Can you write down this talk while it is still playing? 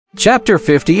Chapter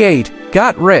 58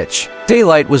 Got Rich.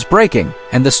 Daylight was breaking,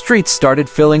 and the streets started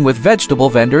filling with vegetable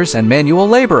vendors and manual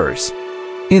laborers.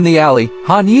 In the alley,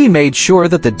 Han Yi made sure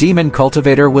that the demon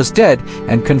cultivator was dead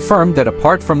and confirmed that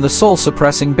apart from the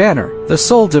soul-suppressing banner, the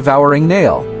soul-devouring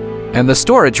nail, and the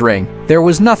storage ring, there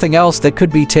was nothing else that could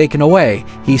be taken away.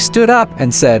 He stood up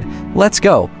and said, Let's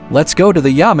go to the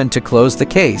Yamen to close the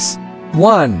case."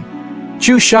 1.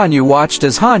 Chu Shanyu watched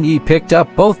as Han Yi picked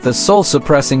up both the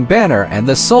soul-suppressing banner and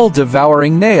the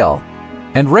soul-devouring nail,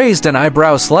 and raised an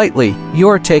eyebrow slightly.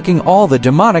 "You're taking all the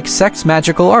demonic sex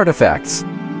magical artifacts."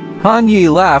 Han Yi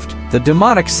laughed. "The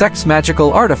demonic sex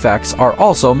magical artifacts are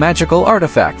also magical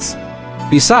artifacts.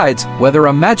 Besides, whether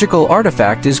a magical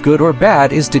artifact is good or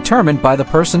bad is determined by the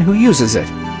person who uses it.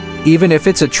 Even if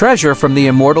it's a treasure from the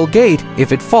Immortal Gate,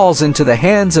 if it falls into the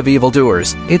hands of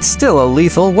evildoers, it's still a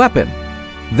lethal weapon."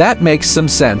 That makes some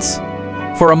sense.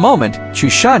 For a moment, Chu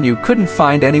Shanyu couldn't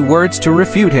find any words to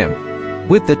refute him.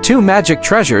 With the two magic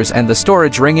treasures and the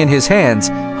storage ring in his hands,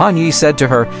 Han Yi said to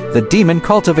her, "The demon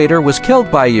cultivator was killed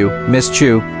by you, Miss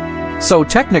Chu. So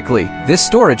technically, this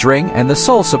storage ring and the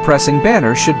soul-suppressing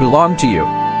banner should belong to you.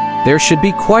 There should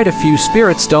be quite a few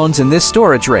spirit stones in this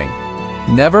storage ring."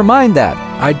 "Never mind that.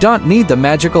 I don't need the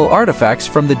magical artifacts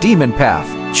from the demon path."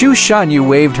 Chu Shanyu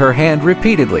waved her hand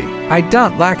repeatedly. "I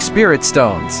don't lack spirit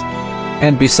stones.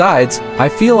 And besides, I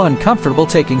feel uncomfortable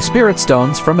taking spirit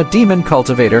stones from a demon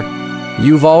cultivator.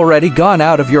 You've already gone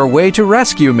out of your way to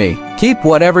rescue me. Keep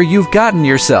whatever you've gotten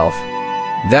yourself."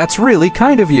 "That's really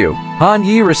kind of you," Han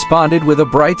Yi responded with a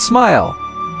bright smile.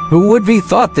 Who would have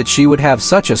thought that she would have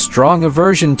such a strong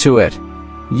aversion to it?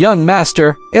 "Young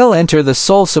master, I'll enter the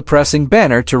soul-suppressing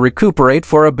banner to recuperate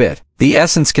for a bit. The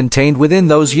essence contained within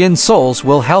those yin souls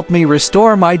will help me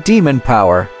restore my demon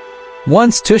power."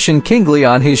 Once Tushin Kingly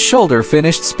on his shoulder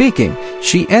finished speaking,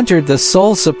 she entered the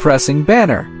soul-suppressing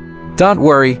banner. "Don't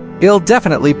worry, I'll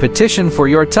definitely petition for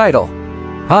your title."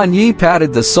 Han Yi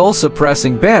patted the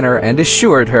soul-suppressing banner and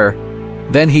assured her.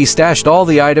 Then he stashed all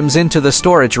the items into the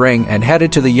storage ring and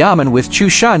headed to the Yamen with Chu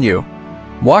Shanyu.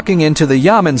 Walking into the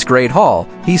Yamen's Great Hall,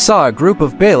 he saw a group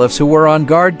of bailiffs who were on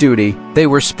guard duty. They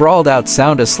were sprawled out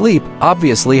sound asleep,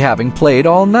 obviously having played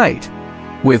all night,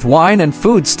 with wine and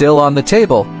food still on the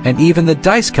table, and even the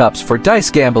dice cups for dice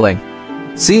gambling.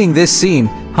 Seeing this scene,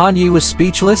 Han Yi was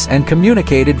speechless and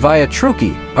communicated via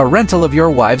Truki, "A rental of your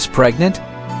wives pregnant?"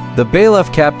 The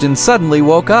bailiff captain suddenly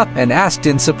woke up and asked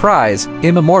in surprise,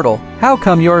 "Immortal, how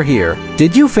come you're here?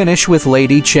 Did you finish with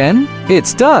Lady Chen?"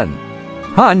 "It's done."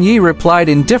 Han Yi replied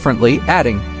indifferently,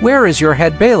 adding, "Where is your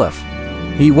head bailiff?"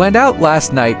 "He went out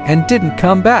last night and didn't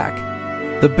come back."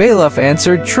 The bailiff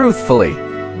answered truthfully.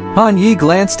 Han Yi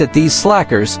glanced at these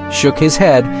slackers, shook his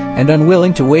head, and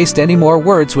unwilling to waste any more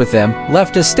words with them,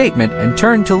 left a statement and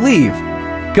turned to leave.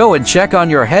 "Go and check on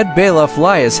your head bailiff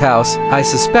Lia's house. I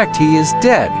suspect he is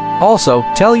dead. Also,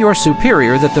 tell your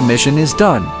superior that the mission is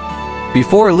done."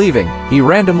 Before leaving, he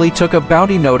randomly took a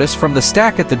bounty notice from the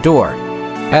stack at the door.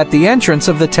 At the entrance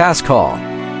of the task hall,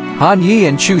 Han Yi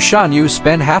and Chu Shanyu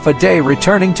spent half a day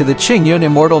returning to the Qingyun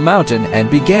Immortal Mountain and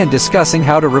began discussing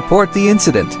how to report the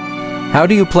incident. "How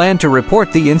do you plan to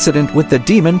report the incident with the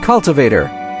demon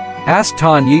cultivator?" asked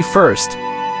Han Yi first.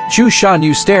 Chu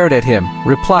Shanyu stared at him,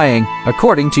 replying,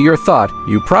 "According to your thought,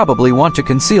 you probably want to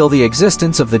conceal the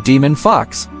existence of the demon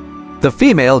fox. The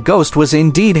female ghost was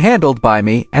indeed handled by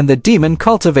me, and the demon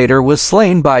cultivator was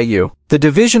slain by you. The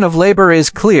division of labor is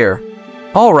clear."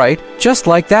 "All right, just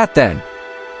like that then."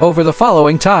 Over the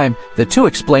following time, the two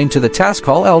explained to the task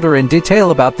hall elder in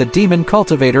detail about the demon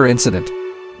cultivator incident.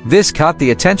 This caught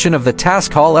the attention of the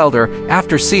task hall elder.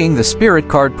 After seeing the spirit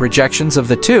card projections of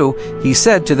the two, he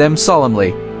said to them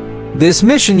solemnly, "This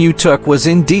mission you took was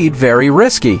indeed very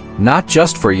risky, not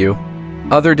just for you.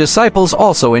 Other disciples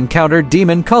also encountered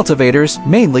demon cultivators,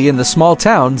 mainly in the small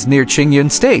towns near Qingyun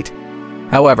State.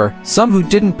 However, some who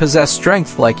didn't possess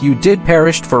strength like you did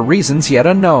perished for reasons yet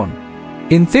unknown.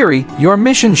 In theory, your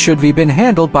mission should have been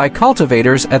handled by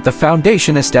cultivators at the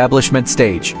Foundation establishment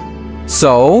stage."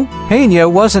 So,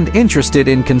 Hanya wasn't interested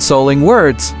in consoling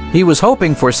words. He was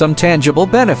hoping for some tangible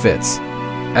benefits.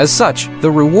 "As such,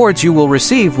 the rewards you will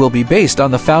receive will be based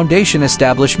on the Foundation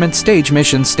establishment stage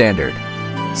mission standard,"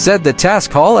 said the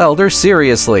task hall elder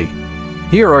seriously.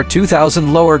 "Here are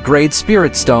 2,000 lower-grade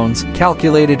spirit stones,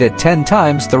 calculated at 10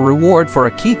 times the reward for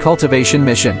a key cultivation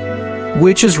mission,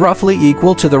 which is roughly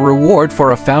equal to the reward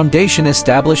for a Foundation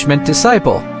establishment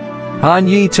disciple." Han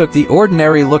Yi took the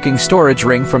ordinary-looking storage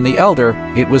ring from the elder.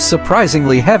 It was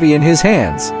surprisingly heavy in his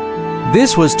hands.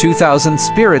 "This was 2,000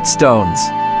 spirit stones.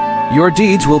 Your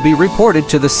deeds will be reported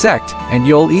to the sect, and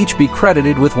you'll each be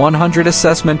credited with 100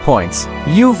 assessment points.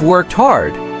 You've worked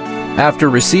hard." After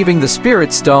receiving the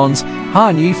spirit stones,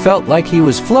 Han Yi felt like he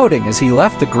was floating as he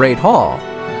left the Great Hall.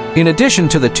 In addition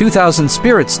to the 2,000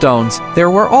 spirit stones, there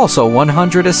were also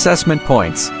 100 assessment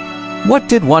points. What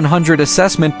did 100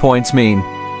 assessment points mean?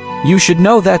 You should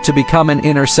know that to become an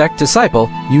inner sect disciple,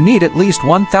 you need at least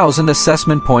 1,000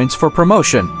 assessment points for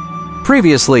promotion.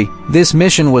 Previously, this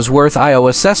mission was worth IO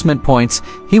assessment points.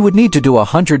 He would need to do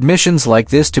 100 missions like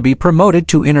this to be promoted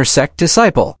to inner sect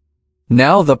disciple.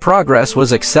 Now the progress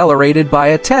was accelerated by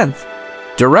a tenth.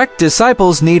 Direct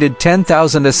disciples needed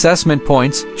 10,000 assessment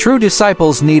points, true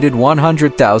disciples needed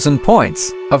 100,000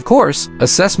 points. Of course,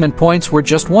 assessment points were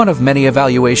just one of many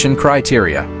evaluation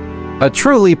criteria. A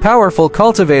truly powerful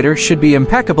cultivator should be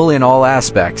impeccable in all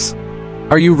aspects.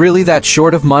 Are you really that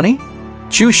short of money?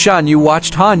 Chu Shanyu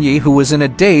watched Han Yi, who was in a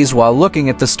daze while looking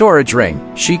at the storage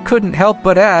ring. She couldn't help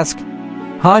but ask.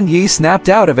 Han Yi snapped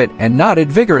out of it and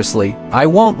nodded vigorously. I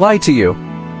won't lie to you.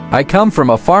 I come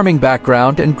from a farming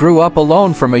background and grew up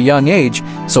alone from a young age,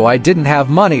 so I didn't have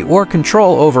money or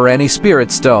control over any spirit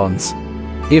stones.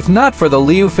 If not for the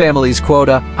Liu family's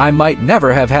quota, I might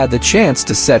never have had the chance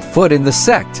to set foot in the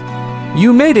sect.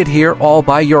 You made it here all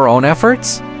by your own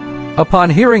efforts? Upon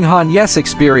hearing Han Ye's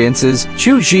experiences,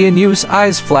 Chu Jianyu's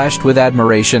eyes flashed with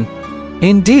admiration.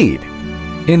 Indeed.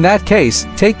 In that case,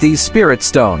 take these spirit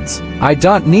stones. I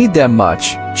don't need them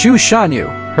much. Chu Shanyu,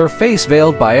 her face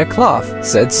veiled by a cloth,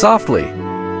 said softly.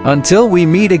 Until we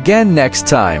meet again next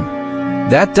time.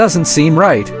 That doesn't seem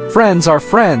right. Friends are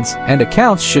friends, and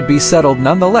accounts should be settled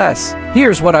nonetheless.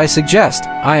 Here's what I suggest.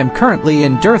 I am currently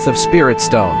in dearth of spirit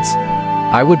stones.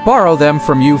 I would borrow them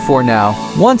from you for now.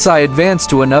 Once I advance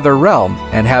to another realm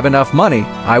and have enough money,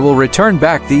 I will return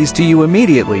back these to you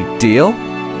immediately. Deal?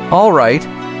 All right.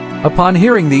 Upon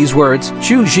hearing these words,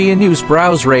 Chu Jianyu's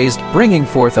brows raised, bringing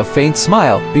forth a faint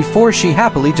smile, before she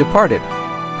happily departed.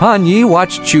 Han Yi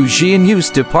watched Chu Jianyu's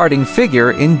departing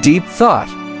figure in deep thought.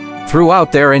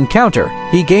 Throughout their encounter,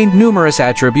 he gained numerous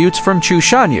attributes from Chu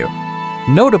Shanyu.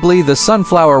 Notably the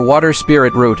sunflower water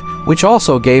spirit root, which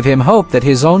also gave him hope that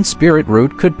his own spirit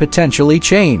root could potentially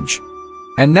change.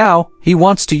 And now, he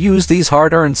wants to use these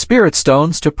hard-earned spirit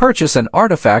stones to purchase an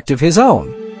artifact of his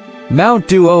own. Mount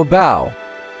Duo Bao.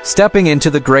 Stepping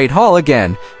into the Great Hall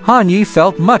again, Han Yi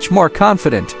felt much more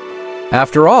confident.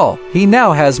 After all, he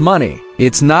now has money.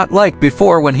 It's not like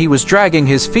before when he was dragging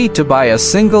his feet to buy a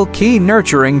single key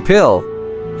nurturing pill.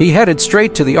 He headed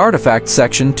straight to the artifact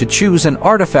section to choose an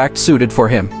artifact suited for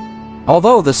him.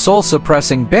 Although the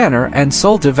soul-suppressing banner and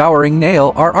soul-devouring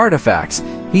nail are artifacts,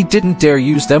 he didn't dare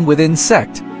use them within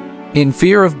sect, in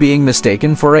fear of being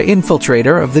mistaken for an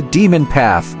infiltrator of the demon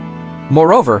path.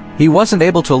 Moreover, he wasn't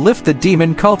able to lift the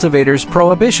demon cultivator's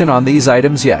prohibition on these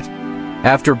items yet.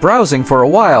 After browsing for a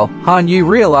while, Han Yi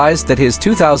realized that his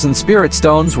 2,000 spirit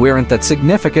stones weren't that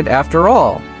significant after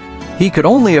all. He could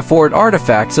only afford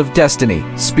artifacts of destiny,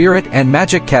 spirit, and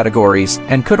magic categories,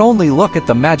 and could only look at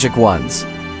the magic ones.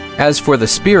 As for the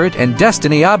spirit and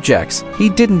destiny objects, he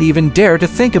didn't even dare to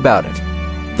think about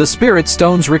it. The spirit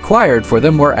stones required for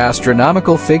them were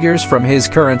astronomical figures from his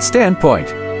current standpoint.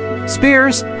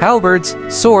 Spears, halberds,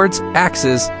 swords,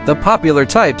 axes, the popular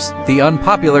types, the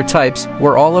unpopular types,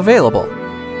 were all available.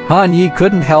 Han Yi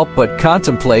couldn't help but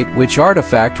contemplate which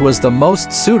artifact was the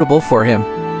most suitable for him.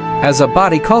 As a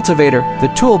body cultivator,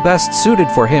 the tool best suited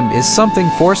for him is something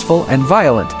forceful and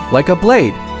violent, like a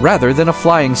blade, rather than a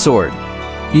flying sword.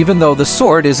 Even though the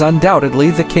sword is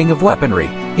undoubtedly the king of weaponry,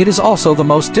 it is also the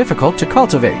most difficult to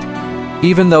cultivate.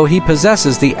 Even though he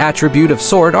possesses the attribute of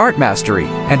sword art mastery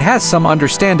and has some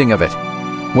understanding of it.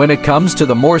 When it comes to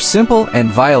the more simple and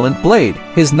violent blade,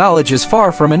 his knowledge is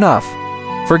far from enough.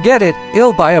 Forget it,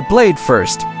 I'll buy a blade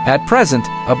first. At present,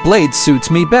 a blade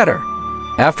suits me better.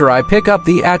 After I pick up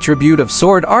the attribute of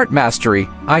sword art mastery,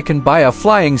 I can buy a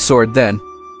flying sword then.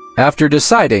 After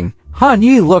deciding, Han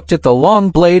Yi looked at the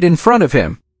long blade in front of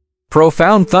him.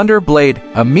 Profound Thunder Blade,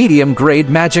 a medium-grade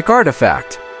magic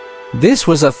artifact. This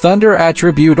was a thunder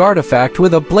attribute artifact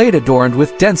with a blade adorned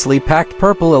with densely packed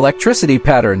purple electricity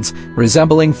patterns,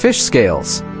 resembling fish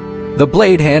scales. The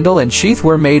blade handle and sheath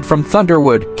were made from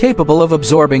thunderwood, capable of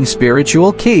absorbing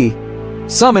spiritual ki,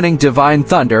 summoning divine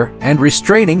thunder, and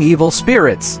restraining evil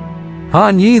spirits.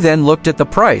 Han Yi then looked at the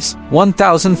price,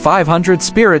 1,500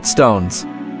 spirit stones.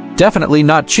 Definitely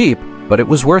not cheap, but it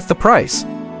was worth the price.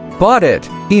 Bought it.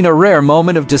 In a rare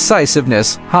moment of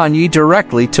decisiveness, Han Yi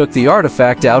directly took the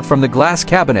artifact out from the glass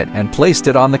cabinet and placed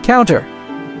it on the counter.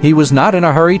 He was not in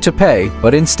a hurry to pay,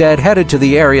 but instead headed to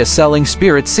the area selling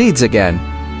spirit seeds again.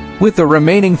 With the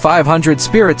remaining 500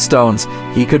 spirit stones,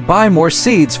 he could buy more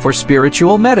seeds for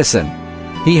spiritual medicine.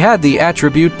 He had the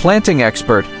attribute planting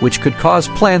expert, which could cause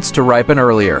plants to ripen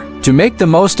earlier. To make the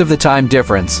most of the time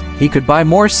difference, he could buy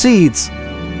more seeds.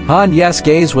 Han Ye's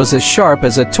gaze was as sharp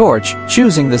as a torch,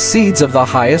 choosing the seeds of the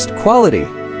highest quality,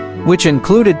 which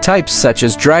included types such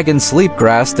as dragon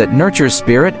sleepgrass that nurtures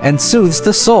spirit and soothes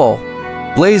the soul,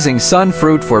 blazing sun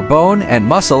fruit for bone and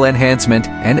muscle enhancement,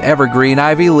 and evergreen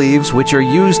ivy leaves which are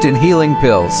used in healing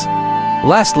pills.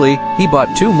 Lastly, he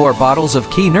bought 2 more bottles of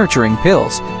key nurturing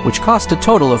pills, which cost a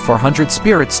total of 400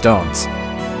 spirit stones.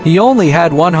 He only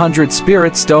had 100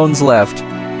 spirit stones left.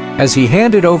 As he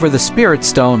handed over the spirit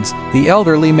stones, the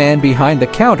elderly man behind the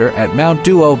counter at Mount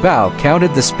Duo Bao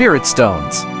counted the spirit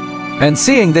stones. And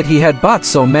seeing that he had bought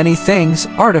so many things,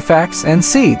 artifacts and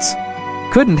seeds,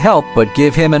 couldn't help but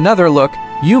give him another look.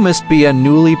 You must be a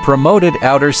newly promoted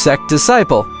outer sect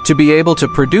disciple. To be able to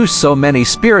produce so many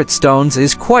spirit stones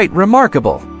is quite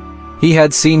remarkable. He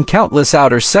had seen countless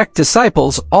outer sect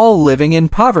disciples all living in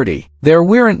poverty. There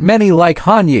weren't many like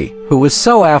Han Yi, who was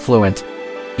so affluent.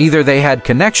 Either they had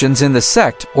connections in the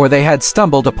sect or they had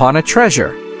stumbled upon a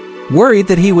treasure. Worried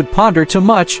that he would ponder too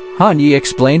much, Han Yi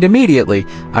explained immediately,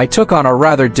 "I took on a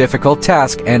rather difficult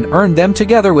task and earned them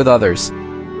together with others.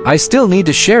 I still need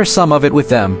to share some of it with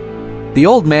them." The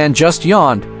old man just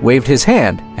yawned, waved his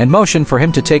hand, and motioned for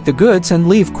him to take the goods and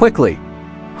leave quickly.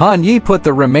 Han Yi put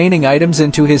the remaining items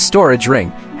into his storage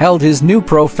ring, held his new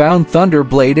profound thunder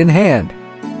blade in hand,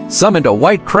 summoned a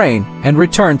white crane, and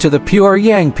returned to the pure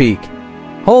Yang Peak,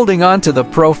 holding on to the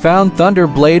profound thunder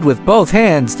blade with both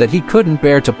hands that he couldn't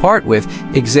bear to part with,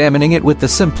 examining it with the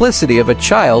simplicity of a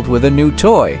child with a new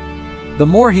toy. The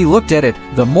more he looked at it,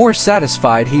 the more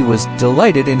satisfied he was,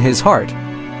 delighted in his heart.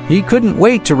 He couldn't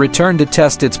wait to return to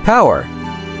test its power.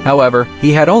 However,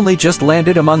 he had only just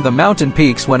landed among the mountain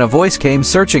peaks when a voice came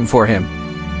searching for him.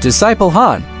 "Disciple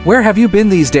Han, where have you been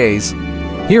these days?"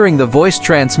 Hearing the voice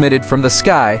transmitted from the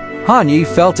sky, Han Yi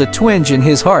felt a twinge in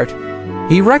his heart.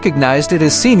 He recognized it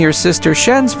as senior sister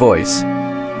Shen's voice.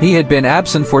 He had been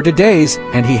absent for 2 days,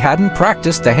 and he hadn't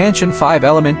practiced the Hanshin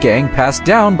 5-element gang passed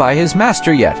down by his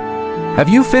master yet. "Have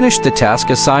you finished the task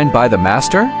assigned by the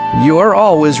master? You are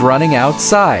always running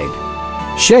outside."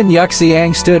 Shen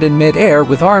Yuxiang stood in mid-air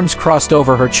with arms crossed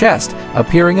over her chest,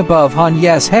 appearing above Han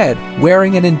Ye's head,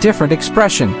 wearing an indifferent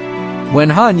expression. When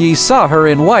Han Yi saw her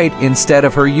in white instead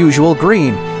of her usual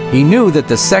green, he knew that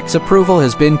the sect's approval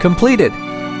has been completed,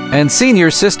 and senior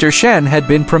sister Shen had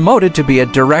been promoted to be a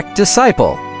direct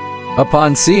disciple.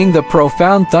 Upon seeing the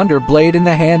profound thunder blade in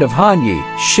the hand of Han Yi,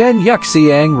 Shen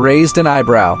Yuxiang raised an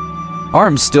eyebrow,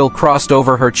 arms still crossed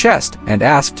over her chest, and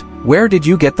asked, "Where did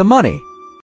you get the money?"